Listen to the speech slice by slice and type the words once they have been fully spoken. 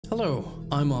Hello,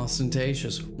 I'm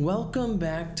Austentatious. Welcome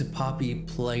back to Poppy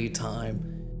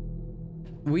Playtime.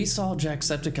 We saw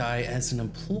Jacksepticeye as an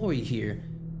employee here,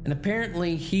 and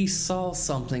apparently he saw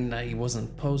something that he wasn't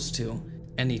supposed to,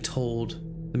 and he told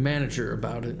the manager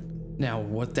about it. Now,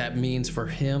 what that means for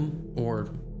him or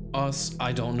us,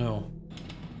 I don't know.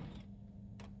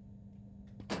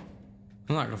 I'm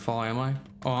not gonna fall, am I?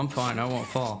 Oh, I'm fine, I won't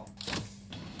fall.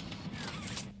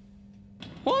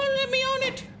 Well, let me on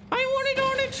it! I want it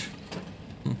on it!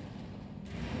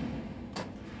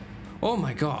 Oh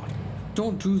my god,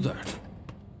 don't do that.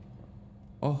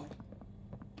 Oh.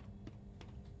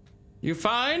 You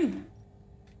fine?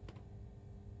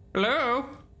 Hello?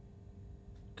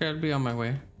 Okay, I'll be on my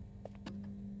way.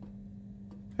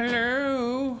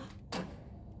 Hello?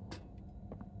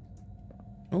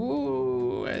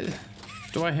 Ooh,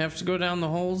 do I have to go down the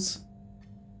holes?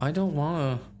 I don't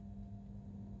wanna.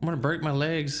 I'm gonna break my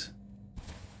legs.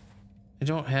 I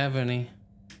don't have any.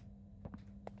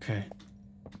 Okay.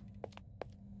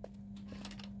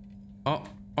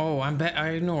 Oh, I'm back.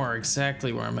 I know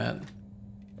exactly where I'm at.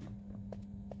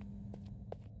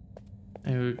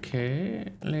 Okay,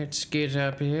 let's get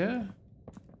up here.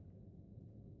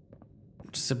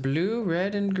 It's a blue,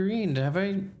 red, and green. Have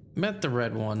I met the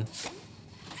red one?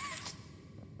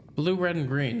 Blue, red, and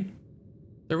green.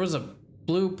 There was a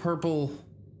blue, purple.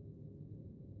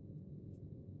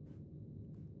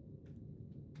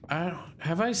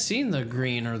 Have I seen the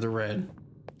green or the red?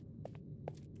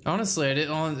 Honestly, I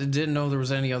didn't know there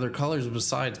was any other colors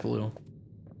besides blue.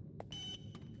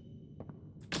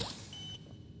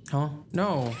 Huh?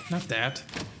 No, not that.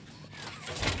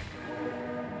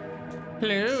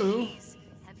 Hello?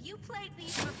 Have you played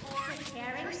these before?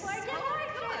 You're so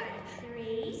good.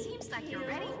 Seems like you're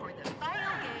ready for the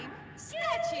final game,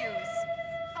 Statues.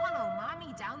 Follow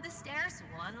Mommy down the stairs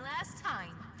one last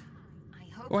time. I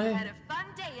hope you had a fun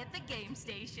day at the game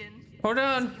station. Hold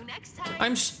on. See you next time.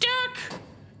 I'm stuck.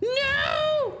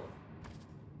 No!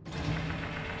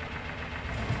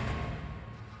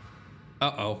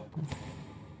 Uh-oh.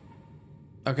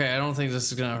 Okay, I don't think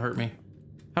this is gonna hurt me.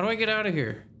 How do I get out of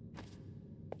here?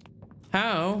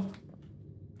 How?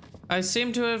 I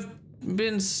seem to have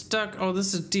been stuck. Oh,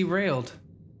 this is derailed.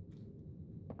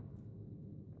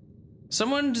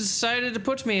 Someone decided to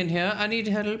put me in here. I need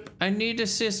help. I need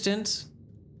assistance.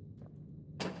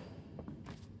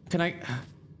 Can I...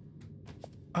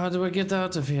 How do I get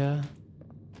out of here?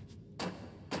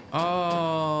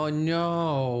 Oh,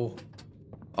 no.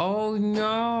 Oh,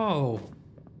 no.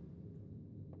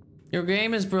 Your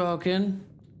game is broken.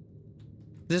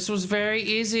 This was very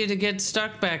easy to get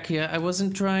stuck back here. I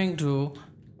wasn't trying to.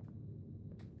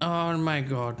 Oh, my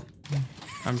God.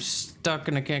 I'm stuck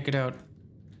and I can't get out.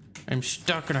 I'm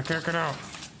stuck and I can't get out.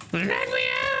 Let me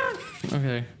out!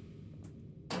 Okay.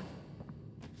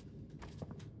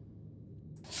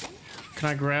 Can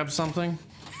I grab something?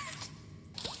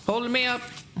 Hold me up,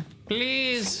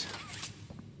 please.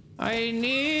 I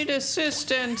need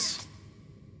assistance.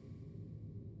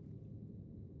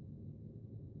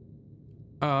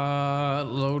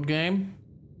 Load game.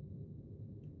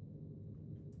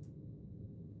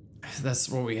 That's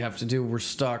what we have to do. We're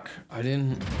stuck. I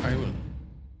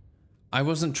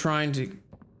wasn't trying to.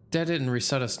 That didn't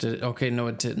reset us, did it? Okay, no,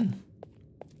 it didn't.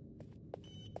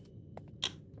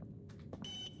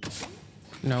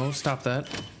 No, stop that.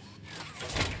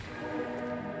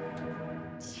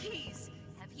 Jeez,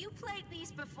 have you played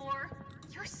these before?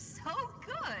 You're so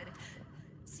good.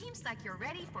 Seems like you're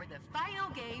ready for the final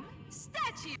game,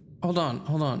 Statue. Hold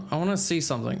on. I want to see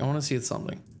something. I want to see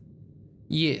something.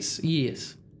 Yes.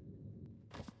 Is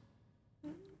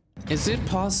it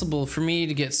possible for me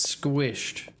to get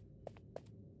squished?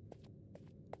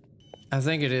 I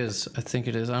think it is.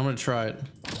 I'm gonna try it.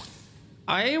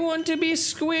 I want to be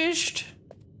squished.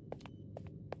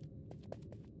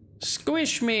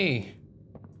 Squish me.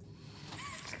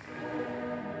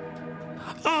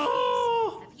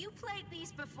 Oh! Have you played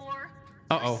these before?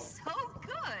 Uh-oh. So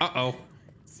good. Uh-oh.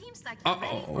 Seems like you're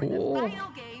ready for the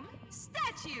final game,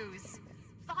 Statues.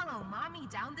 Follow Mommy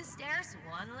down the stairs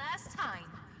one last time.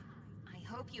 I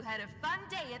hope you had a fun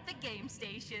day at the game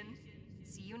station.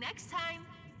 See you next time.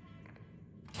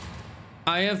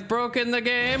 I have broken the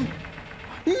game.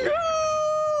 No!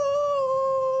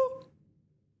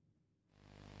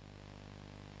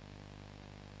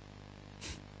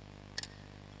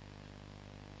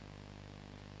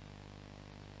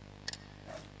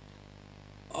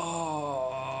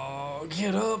 Oh,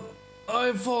 get up.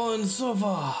 I've fallen so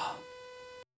far.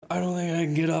 I don't think I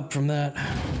can get up from that.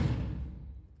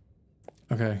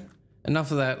 Okay,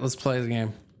 enough of that. Let's play the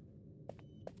game.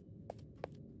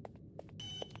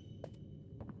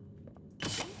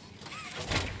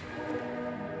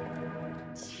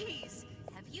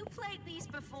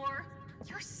 before.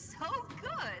 You're so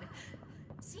good.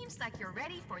 Seems like you're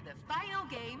ready for the final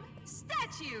game,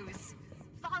 Statues.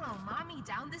 Follow Mommy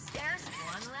down the stairs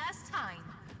one last time.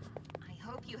 I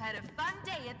hope you had a fun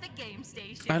day at the game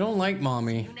station. I don't like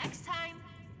Mommy. See you next time.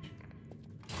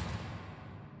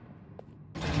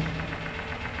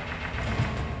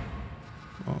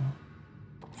 Oh.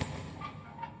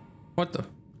 What the?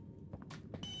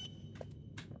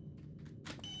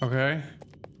 Okay.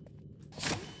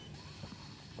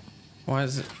 Why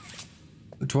is it?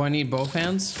 Do I need both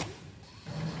hands?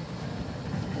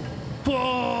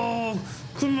 Ball!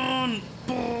 Come on!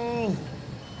 Ball!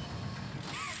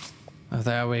 Oh,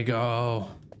 there we go.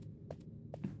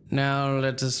 Now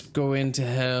let us go into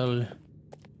hell.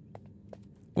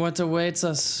 What awaits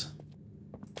us?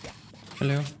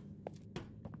 Hello?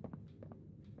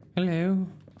 Hello?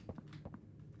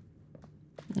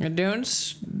 I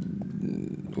don't...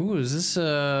 Ooh, is this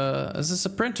a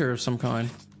printer of some kind?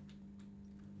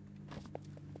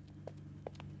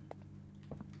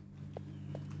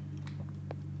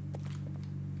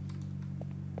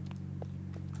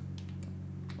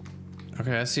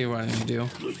 Okay, I see what I need to do.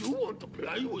 Do you want to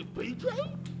play with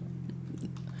PJ?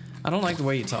 I don't like the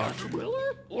way you talk.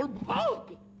 Caterpillar or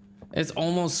bug? It's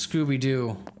almost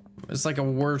Scooby-Doo. It's like a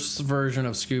worse version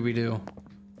of Scooby-Doo.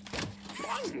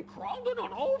 I'm crawling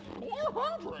on all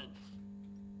 400.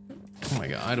 Oh my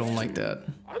god, I don't like that.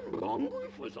 I'm hungry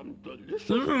for some delicious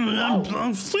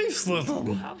Please Do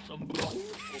you have some bones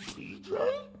for PJ?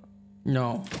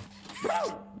 No.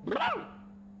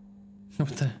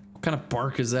 What kind of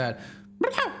bark is that?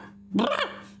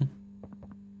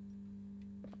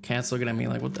 Cat's looking at me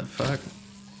like, what the fuck?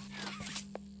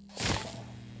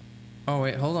 Oh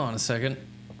wait, hold on a second.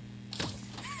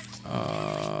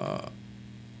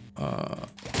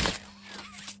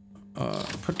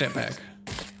 Put that back.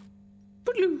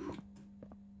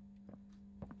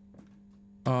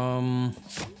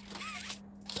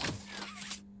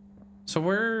 So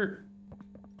where?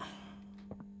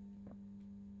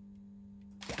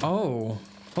 Oh,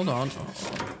 hold on.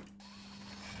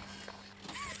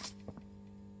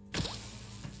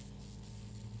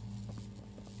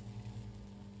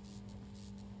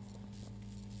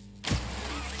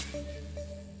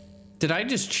 Did I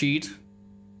just cheat?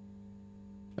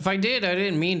 If I did, I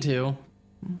didn't mean to.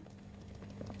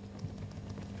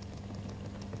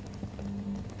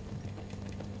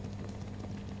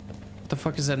 What the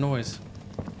fuck is that noise?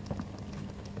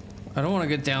 I don't want to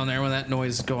get down there when that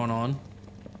noise is going on.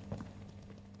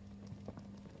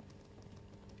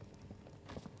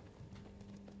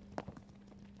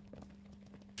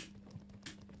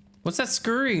 What's that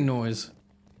scurrying noise?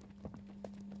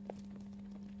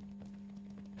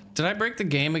 Did I break the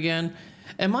game again?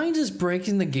 Am I just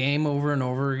breaking the game over and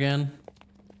over again?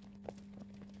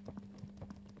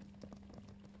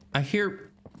 I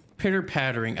hear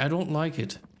pitter-pattering. I don't like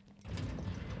it.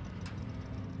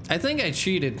 I think I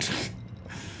cheated.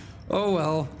 Oh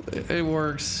well, it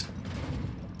works.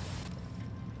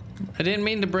 I didn't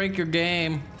mean to break your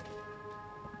game.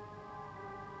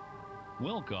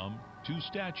 Welcome to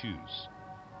Statues.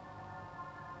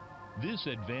 This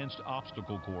advanced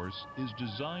obstacle course is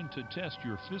designed to test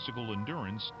your physical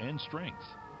endurance and strength.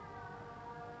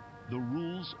 The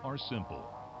rules are simple.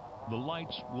 The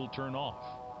lights will turn off.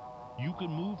 You can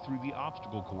move through the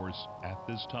obstacle course at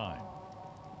this time.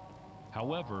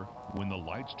 However, when the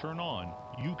lights turn on,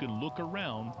 you can look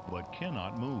around but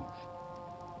cannot move.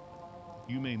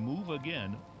 You may move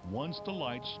again once the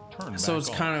lights turn back on. So it's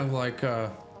kind of like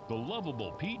The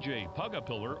lovable PJ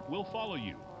Pugapillar will follow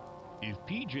you. If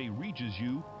PJ reaches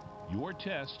you, your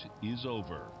test is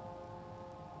over.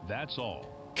 That's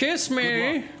all. kiss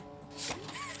me.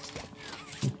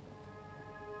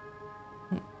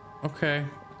 Okay.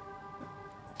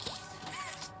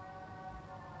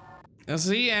 Is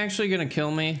he actually gonna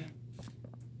kill me?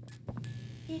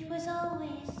 It was always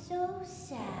so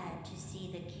sad to see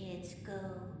the kids go.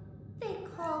 They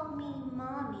called me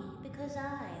Mommy because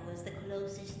I was the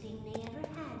closest thing they ever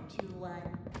had to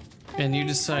one. But And you they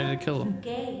decided to come kill him.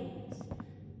 Games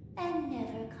and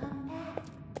never come back.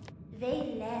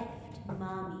 They left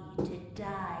Mommy to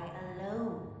die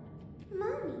alone.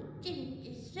 Mommy didn't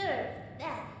deserve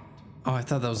that. Oh, I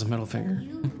thought that was a middle finger.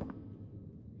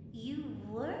 You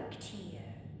worked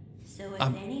here, so if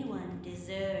Um, anyone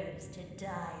deserves to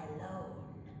die alone.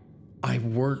 I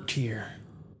worked here.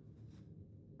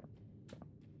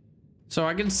 So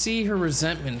I can see her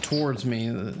resentment towards me.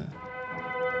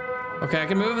 Okay, I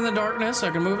can move in the darkness.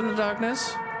 I can move in the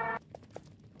darkness.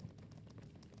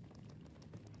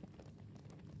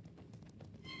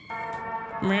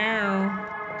 Meow.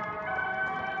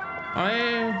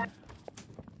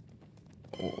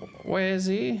 Where is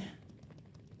he?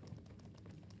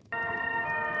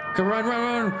 Go run,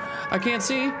 run, run. I can't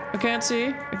see. I can't see.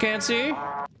 I can't see.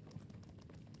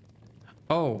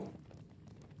 Oh.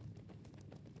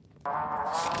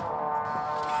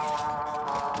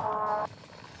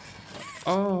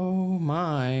 Oh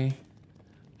my.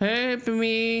 Help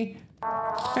me.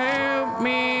 Help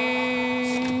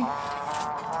me.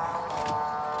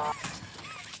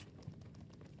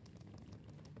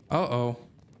 Uh-oh.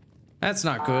 That's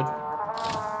not good.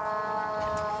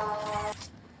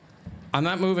 I'm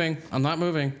not moving. I'm not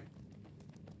moving.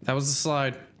 That was the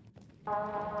slide.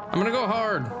 I'm gonna go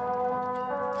hard.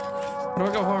 How do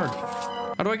I go hard?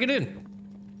 How do I get in?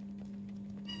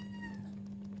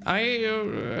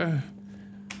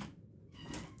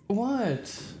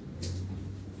 What?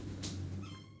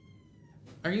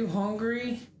 Are you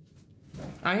hungry?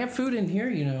 I have food in here,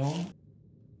 you know.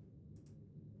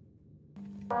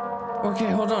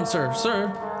 Okay, hold on, sir. Sir,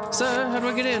 how do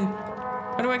I get in?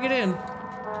 How do I get in?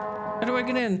 How do I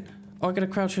get in? Oh, I gotta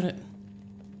crouch in it.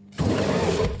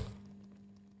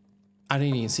 I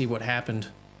didn't even see what happened.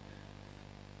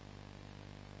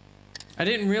 I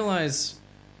didn't realize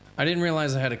I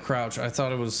had to crouch. I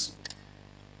thought it was...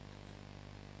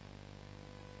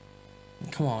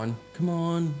 Come on, come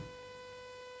on.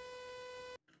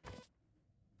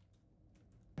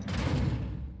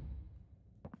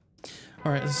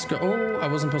 All right, let's go. Oh, I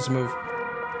wasn't supposed to move.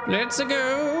 Let's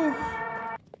go.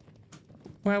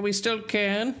 Well, we still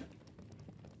can.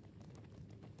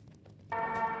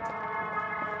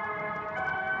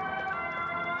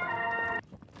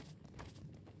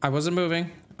 I wasn't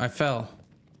moving. I fell.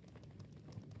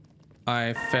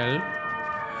 I fell.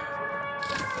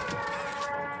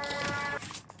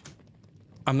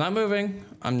 I'm not moving.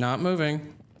 I'm not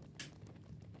moving.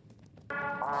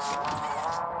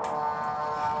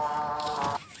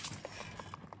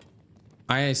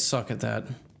 I suck at that.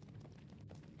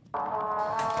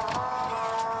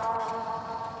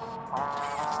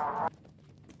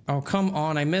 Oh, come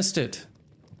on. I missed it.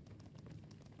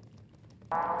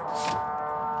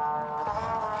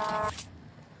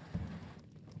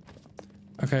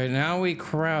 Okay, now we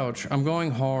crouch. I'm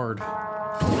going hard.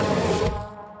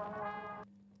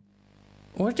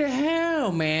 What the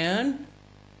hell, man?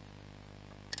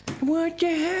 What the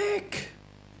heck?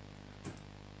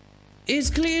 It's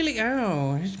clearly...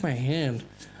 Oh, it's my hand.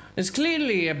 It's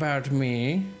clearly about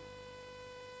me.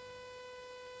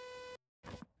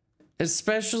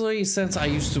 Especially since I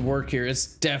used to work here, it's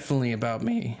definitely about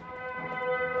me.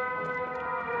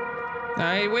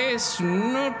 I waste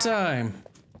no time.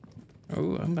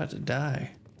 Oh, I'm about to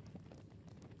die.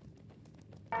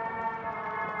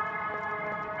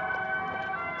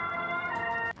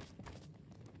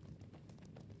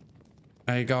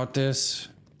 I got this.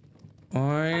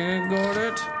 I got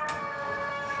it.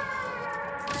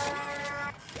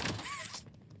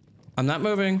 I'm not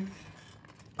moving.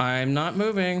 I'm not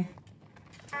moving.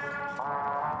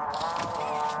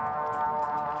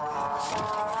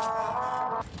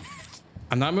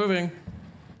 I'm not moving.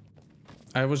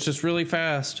 I was just really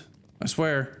fast. I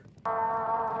swear.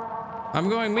 I'm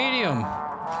going medium.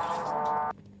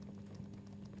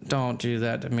 Don't do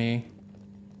that to me.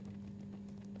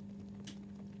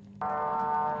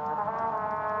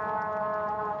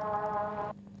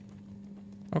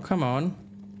 Oh, come on.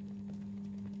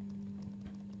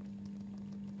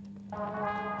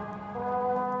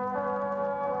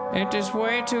 It is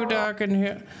way too dark in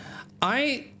here.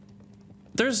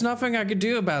 There's nothing I could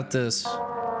do about this.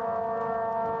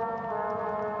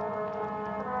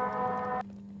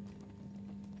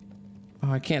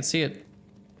 Oh, I can't see it.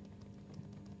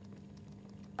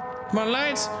 Come on,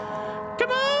 lights!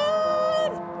 Come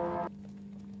on!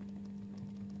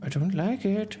 I don't like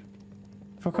it.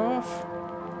 Fuck off.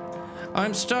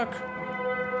 I'm stuck.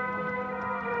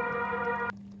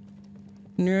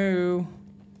 No.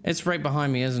 It's right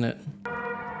behind me, isn't it?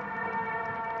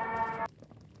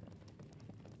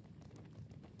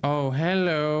 Oh,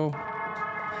 hello.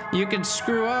 You can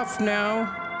screw off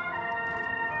now.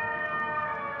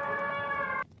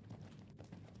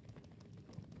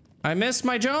 I missed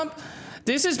my jump.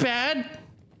 This is bad.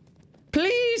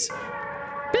 Please.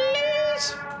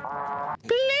 Please.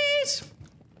 Please.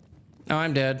 Oh,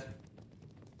 I'm dead.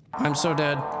 I'm so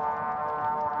dead.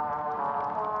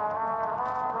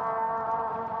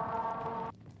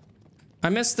 I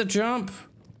missed the jump.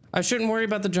 I shouldn't worry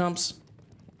about the jumps.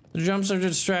 The jumps are a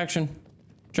distraction.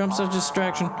 Jumps are a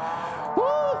distraction. Woo!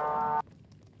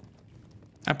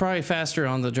 I'm probably faster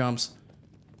on the jumps.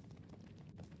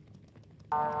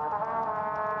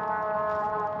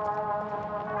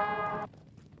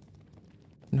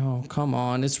 No, come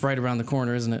on. It's right around the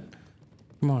corner, isn't it?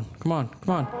 Come on, come on,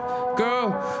 come on. Go!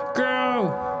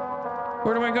 Go!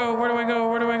 Where do I go? Where do I go?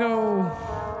 Where do I go?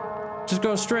 Just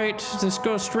go straight. Just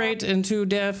go straight into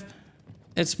death.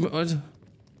 It's... Oh,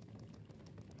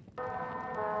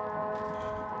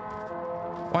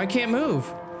 I can't move.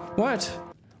 What?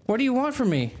 What do you want from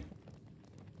me?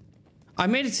 I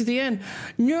made it to the end.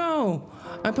 No!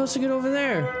 I'm supposed to get over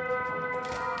there.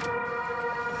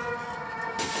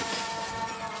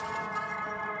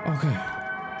 Okay.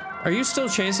 Are you still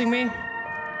chasing me?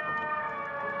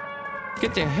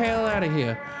 Get the hell out of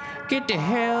here. Get the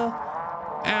hell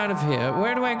out of here.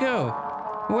 Where do I go?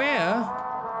 Where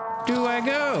do I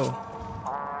go?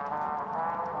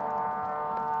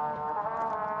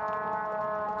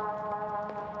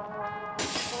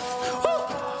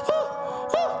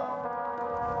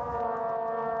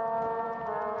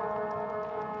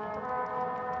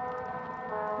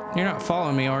 You're not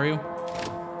following me, are you?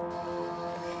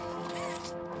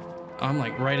 I'm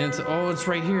like right into... Oh, it's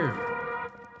right here.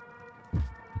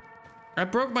 I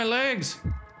broke my legs.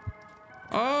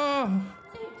 Oh.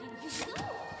 Where did you go?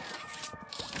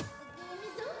 The game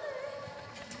is over.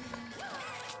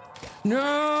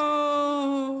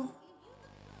 No.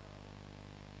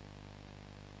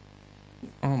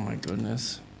 Oh my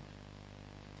goodness.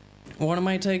 What am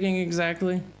I taking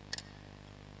exactly?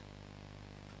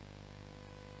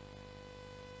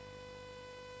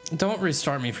 Don't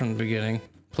restart me from the beginning,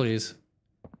 please.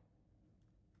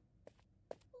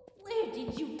 Where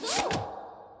did you go?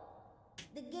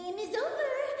 The game is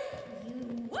over.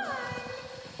 You won.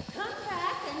 Come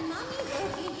back and Mommy will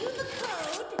give you the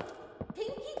code.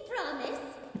 Pinky promise.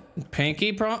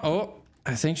 Pinky Oh,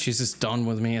 I think she's just done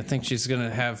with me. I think she's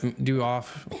gonna have do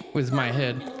off with my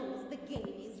head. Knows the game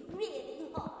is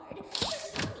really hard.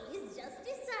 Mommy's just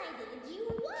decided you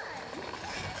won.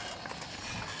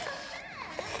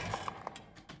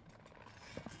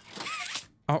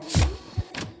 Oh. Like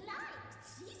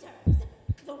Caesars.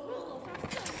 The rules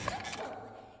are so simple.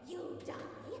 You die,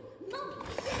 Mommy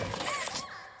gets that much.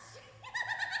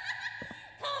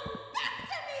 Come back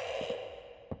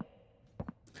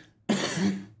to me.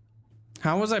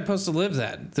 How was I supposed to live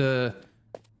that? How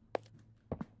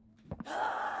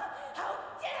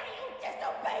dare you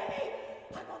disobey me?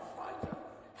 I will find you.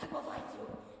 I will find you.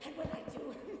 And when I do,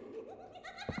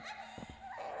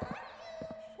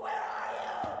 where are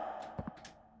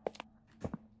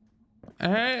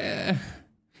you?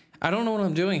 I don't know what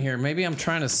I'm doing here. Maybe I'm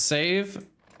trying to save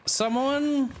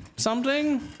someone?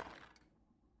 Something?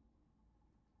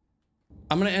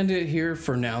 I'm gonna end it here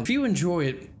for now. If you enjoy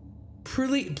it,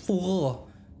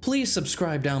 please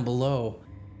subscribe down below.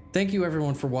 Thank you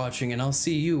everyone for watching, and I'll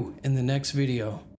see you in the next video.